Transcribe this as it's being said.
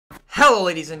Hello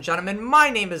ladies and gentlemen, my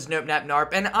name is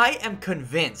NopNapNarp and I am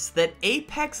convinced that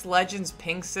Apex Legends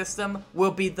ping system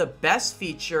will be the best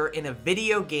feature in a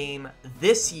video game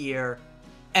this year,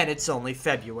 and it's only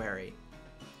February.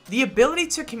 The ability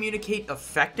to communicate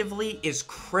effectively is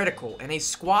critical in a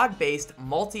squad-based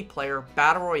multiplayer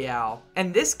battle royale,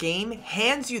 and this game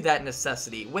hands you that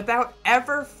necessity without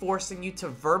ever forcing you to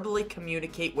verbally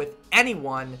communicate with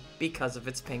anyone because of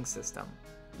its ping system.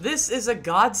 This is a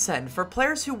godsend for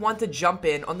players who want to jump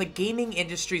in on the gaming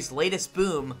industry's latest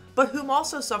boom, but whom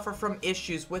also suffer from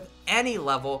issues with any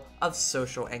level of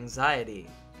social anxiety.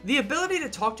 The ability to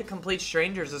talk to complete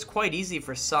strangers is quite easy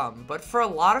for some, but for a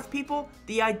lot of people,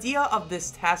 the idea of this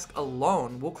task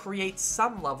alone will create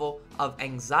some level of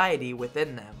anxiety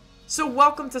within them. So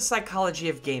welcome to Psychology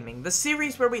of Gaming, the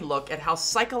series where we look at how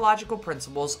psychological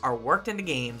principles are worked into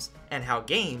games and how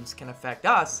games can affect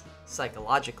us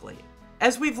psychologically.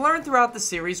 As we've learned throughout the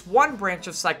series, one branch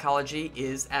of psychology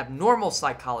is abnormal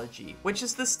psychology, which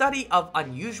is the study of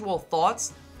unusual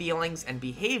thoughts, feelings, and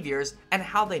behaviors, and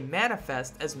how they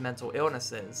manifest as mental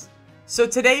illnesses. So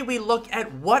today we look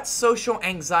at what social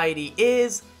anxiety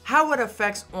is, how it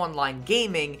affects online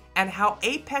gaming, and how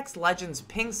Apex Legends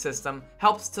ping system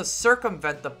helps to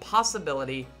circumvent the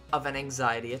possibility of an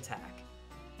anxiety attack.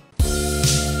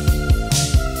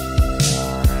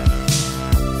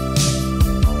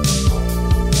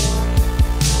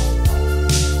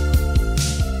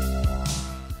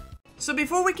 So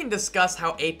before we can discuss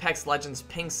how Apex Legends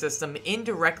ping system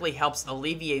indirectly helps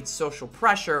alleviate social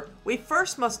pressure, we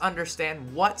first must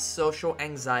understand what social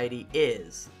anxiety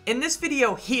is. In this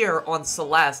video here on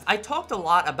Celeste, I talked a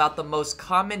lot about the most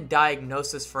common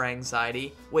diagnosis for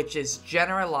anxiety, which is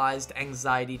generalized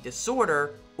anxiety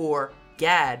disorder, or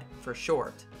GAD for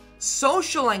short.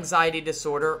 Social anxiety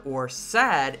disorder, or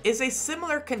SAD, is a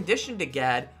similar condition to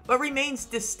GAD, but remains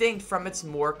distinct from its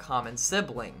more common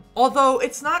sibling. Although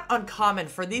it's not uncommon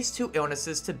for these two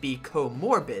illnesses to be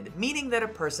comorbid, meaning that a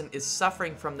person is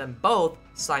suffering from them both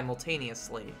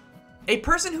simultaneously. A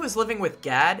person who is living with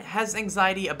GAD has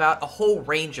anxiety about a whole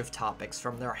range of topics,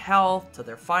 from their health, to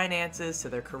their finances, to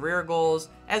their career goals,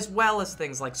 as well as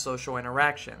things like social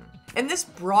interaction. And this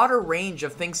broader range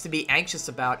of things to be anxious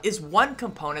about is one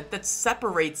component that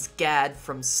separates GAD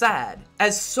from SAD,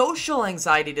 as social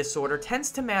anxiety disorder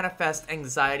tends to manifest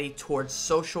anxiety towards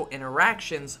social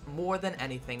interactions more than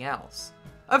anything else.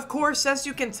 Of course, as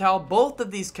you can tell, both of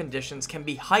these conditions can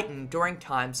be heightened during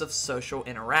times of social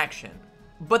interaction.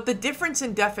 But the difference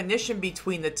in definition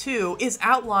between the two is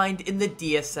outlined in the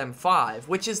DSM-5,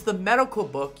 which is the medical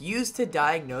book used to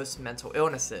diagnose mental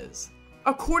illnesses.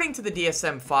 According to the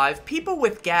DSM-5, people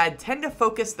with GAD tend to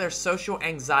focus their social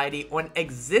anxiety on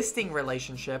existing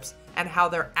relationships and how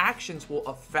their actions will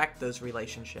affect those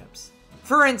relationships.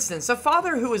 For instance, a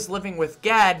father who is living with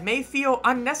GAD may feel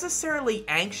unnecessarily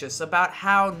anxious about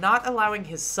how not allowing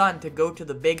his son to go to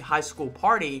the big high school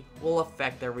party will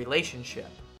affect their relationship.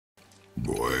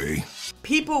 Boy.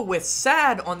 People with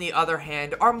SAD, on the other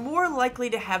hand, are more likely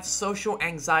to have social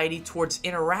anxiety towards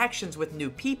interactions with new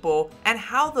people and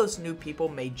how those new people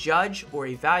may judge or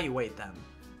evaluate them.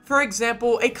 For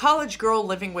example, a college girl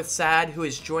living with SAD who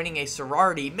is joining a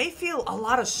sorority may feel a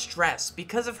lot of stress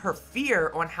because of her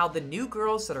fear on how the new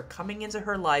girls that are coming into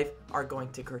her life are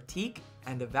going to critique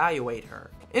and evaluate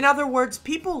her. In other words,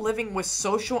 people living with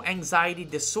social anxiety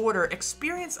disorder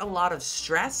experience a lot of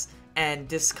stress and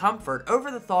discomfort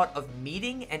over the thought of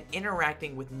meeting and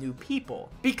interacting with new people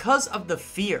because of the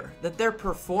fear that their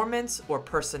performance or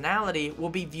personality will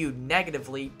be viewed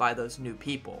negatively by those new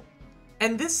people.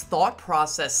 And this thought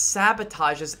process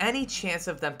sabotages any chance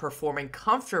of them performing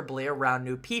comfortably around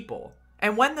new people.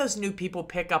 And when those new people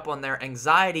pick up on their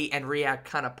anxiety and react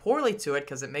kind of poorly to it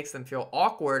because it makes them feel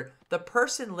awkward, the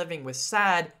person living with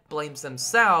SAD blames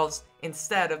themselves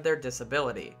instead of their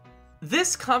disability.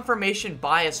 This confirmation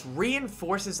bias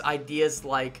reinforces ideas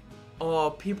like,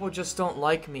 oh, people just don't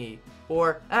like me,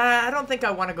 or I don't think I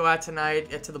want to go out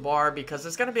tonight to the bar because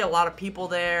there's going to be a lot of people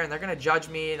there and they're going to judge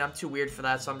me and I'm too weird for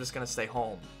that, so I'm just going to stay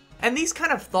home. And these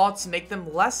kind of thoughts make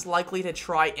them less likely to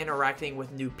try interacting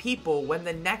with new people when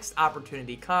the next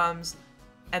opportunity comes,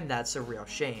 and that's a real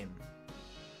shame.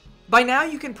 By now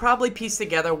you can probably piece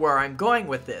together where I'm going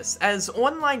with this, as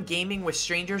online gaming with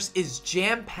strangers is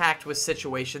jam-packed with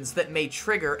situations that may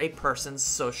trigger a person's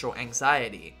social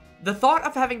anxiety. The thought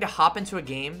of having to hop into a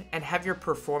game and have your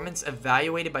performance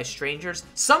evaluated by strangers,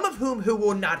 some of whom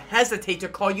will not hesitate to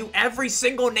call you every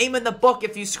single name in the book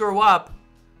if you screw up,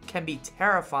 can be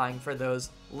terrifying for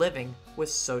those living with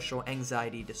social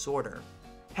anxiety disorder.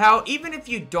 How even if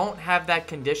you don't have that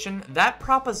condition, that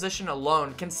proposition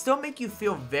alone can still make you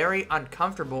feel very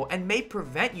uncomfortable and may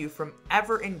prevent you from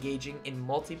ever engaging in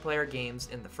multiplayer games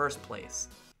in the first place.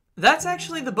 That's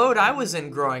actually the boat I was in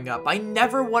growing up. I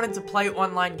never wanted to play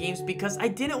online games because I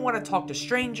didn't want to talk to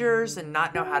strangers and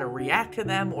not know how to react to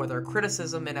them or their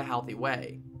criticism in a healthy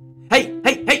way.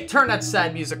 Hey, turn that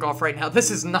sad music off right now.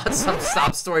 This is not some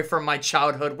sob story from my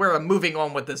childhood. We're moving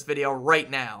on with this video right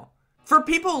now. For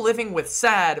people living with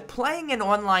SAD, playing an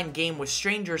online game with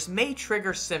strangers may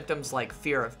trigger symptoms like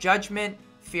fear of judgment,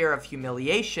 fear of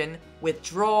humiliation,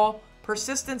 withdrawal,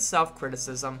 persistent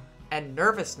self-criticism, and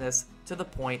nervousness to the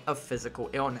point of physical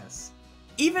illness.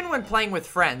 Even when playing with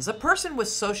friends, a person with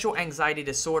social anxiety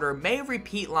disorder may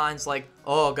repeat lines like,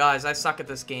 "Oh guys, I suck at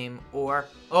this game," or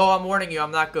 "Oh, I'm warning you,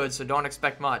 I'm not good, so don't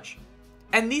expect much."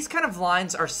 And these kind of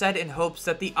lines are said in hopes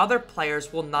that the other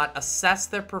players will not assess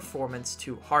their performance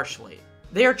too harshly.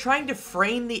 They are trying to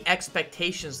frame the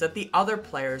expectations that the other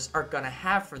players are gonna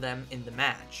have for them in the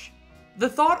match. The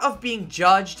thought of being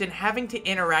judged and having to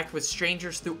interact with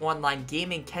strangers through online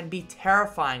gaming can be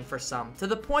terrifying for some, to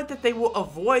the point that they will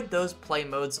avoid those play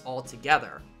modes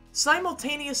altogether.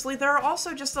 Simultaneously, there are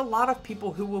also just a lot of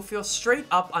people who will feel straight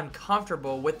up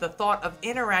uncomfortable with the thought of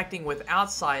interacting with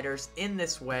outsiders in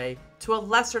this way to a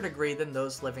lesser degree than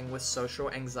those living with social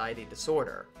anxiety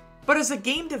disorder. But as a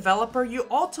game developer, you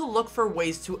ought to look for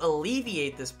ways to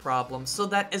alleviate this problem so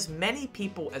that as many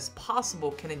people as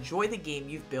possible can enjoy the game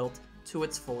you've built to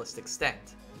its fullest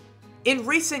extent. In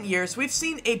recent years, we've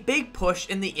seen a big push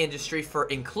in the industry for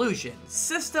inclusion,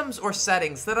 systems or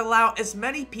settings that allow as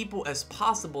many people as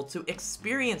possible to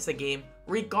experience a game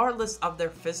regardless of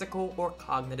their physical or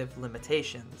cognitive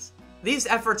limitations. These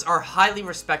efforts are highly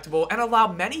respectable and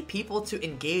allow many people to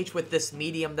engage with this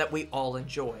medium that we all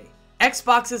enjoy.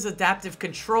 Xbox's adaptive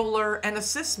controller and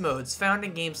assist modes found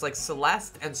in games like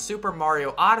Celeste and Super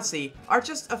Mario Odyssey are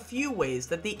just a few ways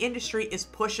that the industry is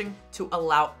pushing to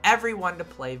allow everyone to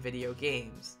play video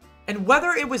games. And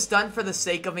whether it was done for the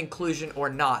sake of inclusion or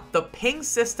not, the ping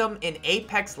system in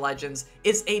Apex Legends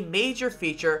is a major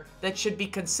feature that should be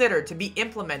considered to be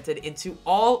implemented into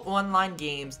all online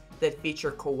games that feature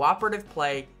cooperative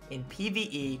play in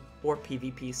PvE or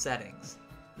PvP settings.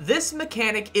 This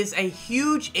mechanic is a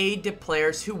huge aid to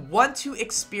players who want to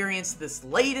experience this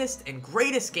latest and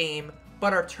greatest game,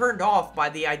 but are turned off by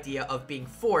the idea of being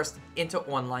forced into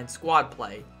online squad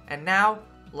play. And now,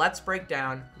 let's break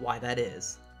down why that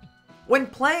is. When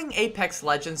playing Apex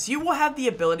Legends, you will have the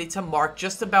ability to mark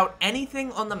just about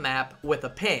anything on the map with a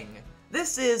ping.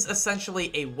 This is essentially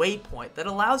a waypoint that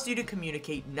allows you to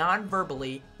communicate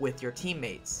non-verbally with your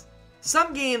teammates.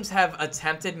 Some games have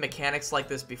attempted mechanics like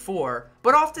this before,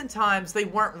 but oftentimes they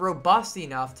weren't robust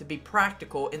enough to be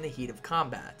practical in the heat of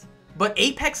combat. But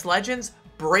Apex Legends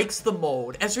breaks the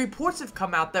mold, as reports have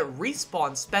come out that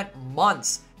Respawn spent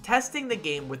months testing the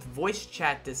game with voice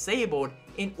chat disabled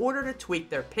in order to tweak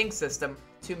their ping system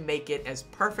to make it as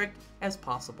perfect as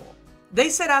possible. They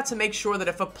set out to make sure that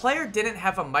if a player didn't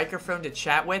have a microphone to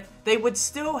chat with, they would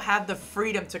still have the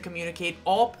freedom to communicate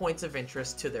all points of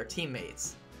interest to their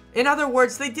teammates. In other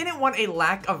words, they didn't want a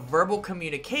lack of verbal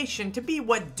communication to be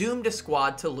what doomed a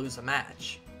squad to lose a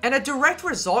match. And a direct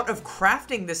result of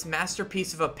crafting this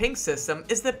masterpiece of a ping system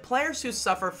is that players who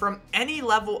suffer from any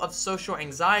level of social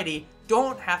anxiety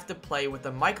don't have to play with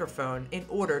a microphone in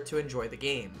order to enjoy the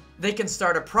game. They can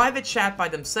start a private chat by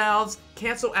themselves,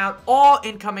 cancel out all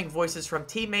incoming voices from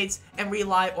teammates, and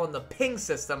rely on the ping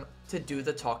system to do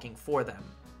the talking for them.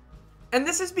 And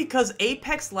this is because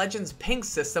Apex Legends' ping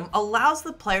system allows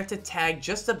the player to tag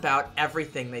just about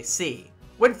everything they see.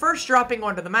 When first dropping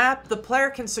onto the map, the player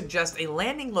can suggest a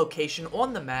landing location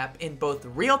on the map in both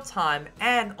real time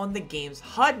and on the game's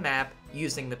HUD map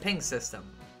using the ping system.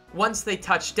 Once they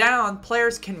touch down,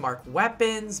 players can mark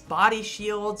weapons, body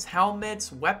shields,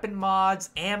 helmets, weapon mods,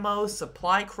 ammo,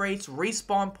 supply crates,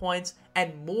 respawn points,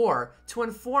 and more to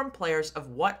inform players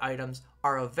of what items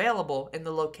are available in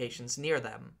the locations near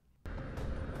them.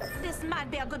 This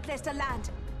might be a good place to land.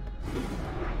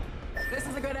 This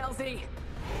is a good LZ.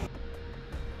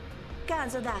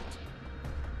 Cancel that.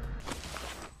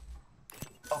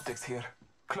 Optics here.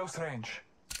 Close range.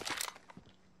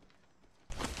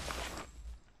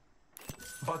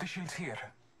 Body shields here.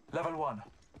 Level 1.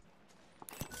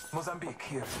 Mozambique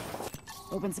here.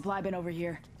 Open supply bin over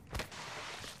here.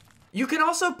 You can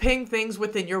also ping things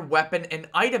within your weapon and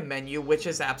item menu, which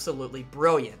is absolutely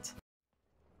brilliant.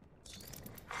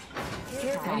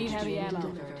 I need heavy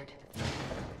ammo.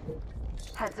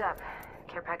 Heads up.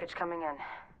 Care package coming in.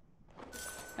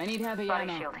 I need heavy Body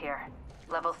ammo. shield here.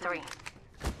 Level 3.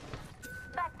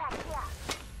 Backpack here.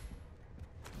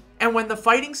 And when the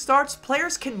fighting starts,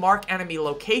 players can mark enemy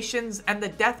locations and the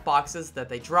death boxes that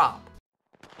they drop.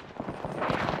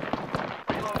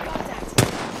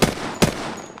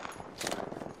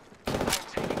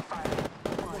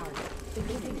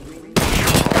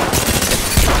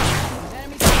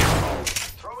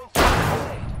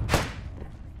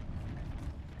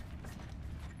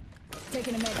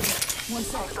 Taking a minute. 1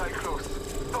 sec.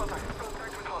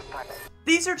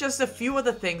 These are just a few of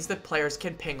the things that players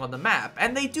can ping on the map,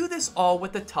 and they do this all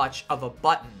with the touch of a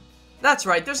button. That's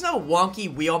right, there's no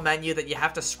wonky wheel menu that you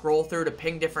have to scroll through to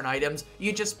ping different items.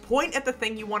 You just point at the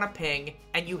thing you want to ping,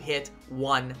 and you hit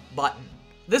one button.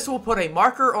 This will put a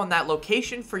marker on that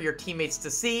location for your teammates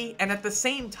to see, and at the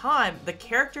same time, the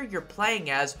character you're playing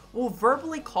as will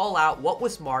verbally call out what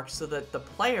was marked so that the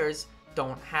players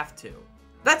don't have to.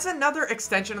 That's another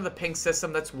extension of the ping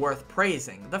system that's worth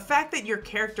praising, the fact that your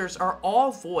characters are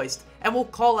all voiced and will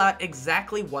call out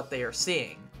exactly what they are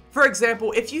seeing. For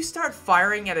example, if you start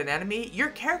firing at an enemy, your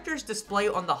character's display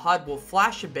on the HUD will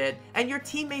flash a bit, and your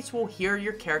teammates will hear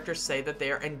your character say that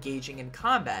they are engaging in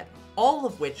combat, all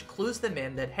of which clues them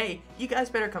in that, hey, you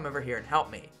guys better come over here and help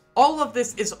me. All of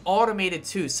this is automated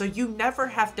too, so you never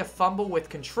have to fumble with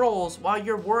controls while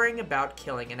you're worrying about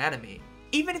killing an enemy.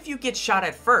 Even if you get shot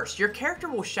at first, your character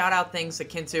will shout out things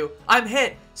akin to, "I'm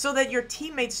hit," so that your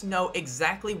teammates know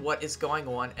exactly what is going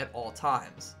on at all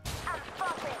times. I'm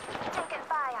bumping. Taking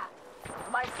fire.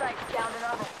 My sight's down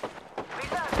another.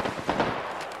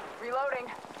 Reloading.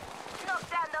 Knock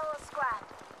down the whole squad.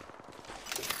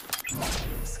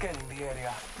 Scanning the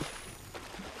area.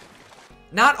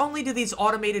 Not only do these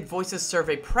automated voices serve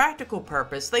a practical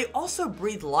purpose, they also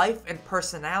breathe life and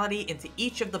personality into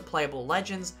each of the playable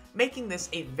legends, making this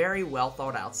a very well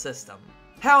thought out system.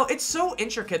 Hell, it's so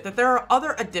intricate that there are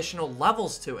other additional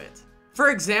levels to it. For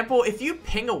example, if you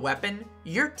ping a weapon,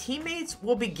 your teammates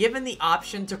will be given the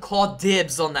option to call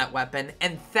dibs on that weapon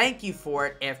and thank you for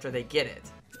it after they get it.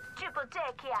 Triple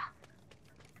take here.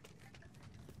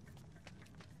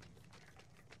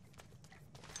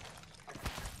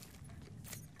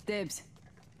 Dibs.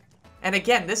 And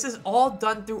again, this is all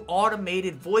done through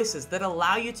automated voices that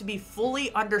allow you to be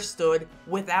fully understood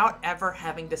without ever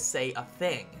having to say a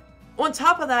thing. On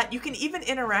top of that, you can even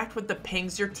interact with the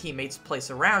pings your teammates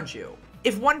place around you.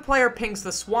 If one player pings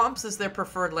the swamps as their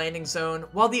preferred landing zone,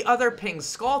 while the other pings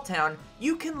Skulltown,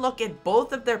 you can look at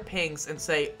both of their pings and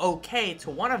say okay to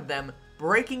one of them,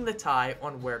 breaking the tie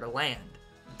on where to land.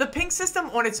 The ping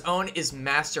system on its own is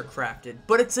mastercrafted,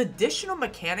 but its additional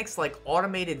mechanics like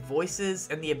automated voices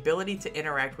and the ability to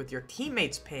interact with your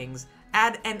teammates' pings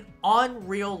add an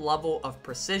unreal level of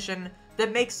precision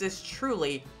that makes this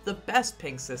truly the best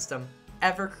ping system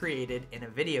ever created in a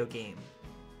video game.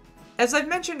 As I've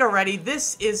mentioned already,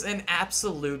 this is an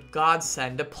absolute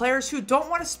godsend to players who don't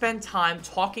want to spend time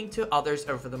talking to others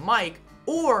over the mic,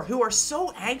 or who are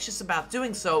so anxious about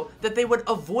doing so that they would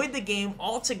avoid the game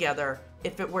altogether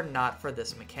if it were not for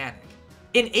this mechanic.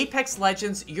 In Apex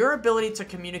Legends, your ability to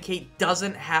communicate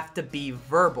doesn't have to be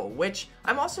verbal, which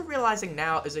I'm also realizing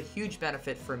now is a huge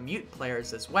benefit for mute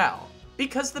players as well,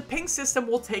 because the ping system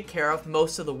will take care of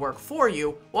most of the work for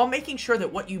you while making sure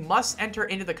that what you must enter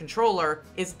into the controller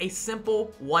is a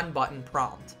simple one-button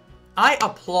prompt. I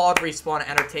applaud Respawn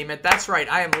Entertainment. That's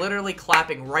right, I am literally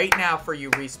clapping right now for you,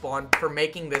 Respawn, for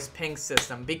making this ping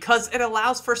system, because it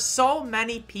allows for so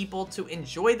many people to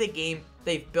enjoy the game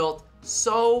they've built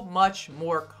so much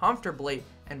more comfortably.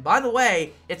 And by the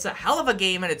way, it's a hell of a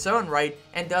game in its own right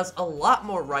and does a lot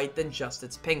more right than just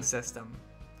its ping system.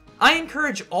 I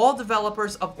encourage all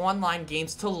developers of online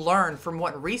games to learn from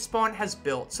what Respawn has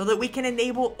built so that we can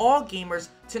enable all gamers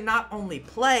to not only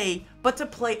play, but to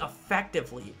play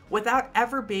effectively without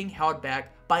ever being held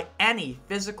back by any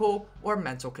physical or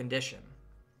mental condition.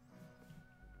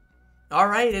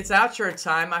 Alright, it's outro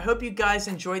time. I hope you guys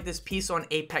enjoyed this piece on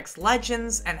Apex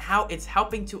Legends and how it's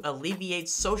helping to alleviate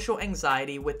social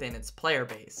anxiety within its player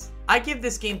base. I give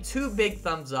this game 2 big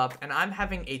thumbs up, and I'm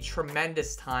having a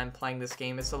tremendous time playing this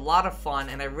game. It's a lot of fun,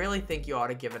 and I really think you ought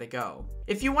to give it a go.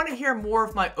 If you want to hear more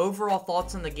of my overall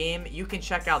thoughts on the game, you can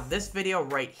check out this video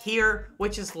right here,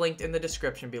 which is linked in the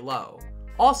description below.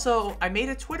 Also, I made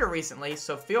a Twitter recently,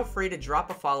 so feel free to drop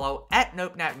a follow at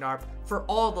NopNapNarp for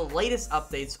all the latest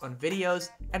updates on videos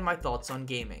and my thoughts on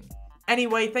gaming.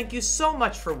 Anyway, thank you so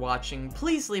much for watching.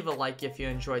 Please leave a like if you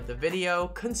enjoyed the video,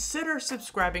 consider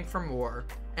subscribing for more,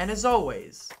 and as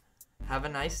always, have a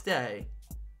nice day,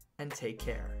 and take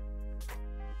care.